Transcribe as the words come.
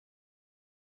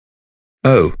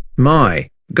Oh, my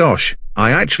gosh,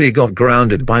 I actually got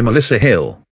grounded by Melissa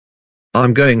Hill.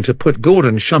 I'm going to put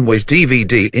Gordon Shumway's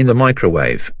DVD in the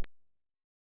microwave.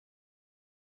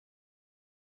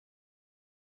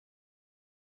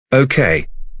 Okay.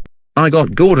 I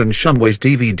got Gordon Shumway's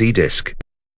DVD disc.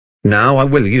 Now I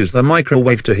will use the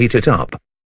microwave to heat it up.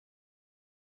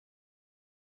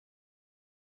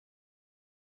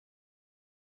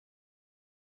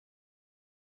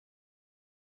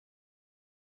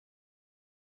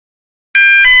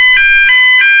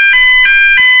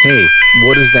 Hey,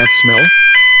 what is that smell?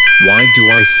 Why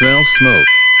do I smell smoke?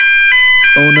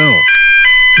 Oh no.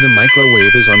 The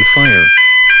microwave is on fire.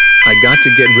 I got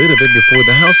to get rid of it before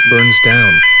the house burns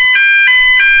down.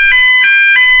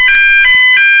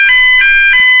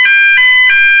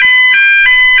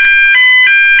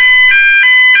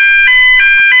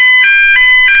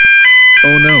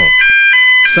 Oh no.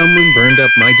 Someone burned up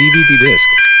my DVD disc.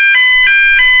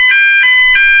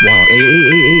 Wow. Hey.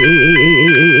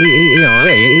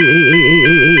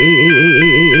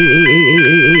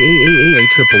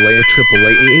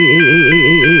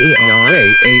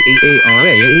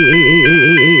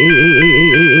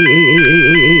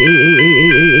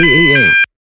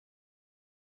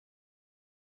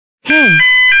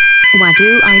 Why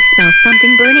do I smell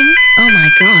something burning? Oh my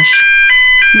gosh.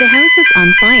 The house is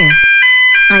on fire.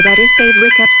 I better save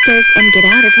Rick upstairs and get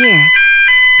out of here.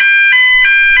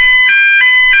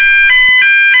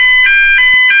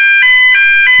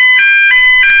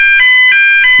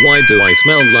 Why do I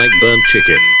smell like burnt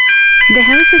chicken? The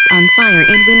house is on fire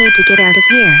and we need to get out of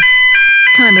here.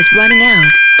 Time is running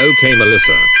out. Okay,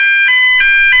 Melissa.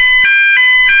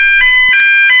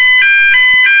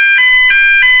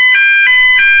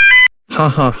 Ha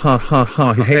ha ha ha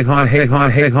ha hey ha hey ha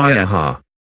hey ha ha.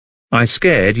 I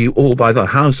scared you all by the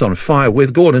house on fire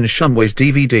with Gordon Shumway's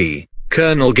DVD.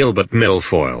 Colonel Gilbert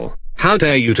Milfoil, how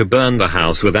dare you to burn the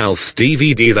house with Alf's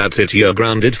DVD? That's it, you're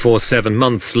grounded for 7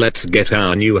 months. Let's get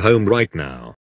our new home right now.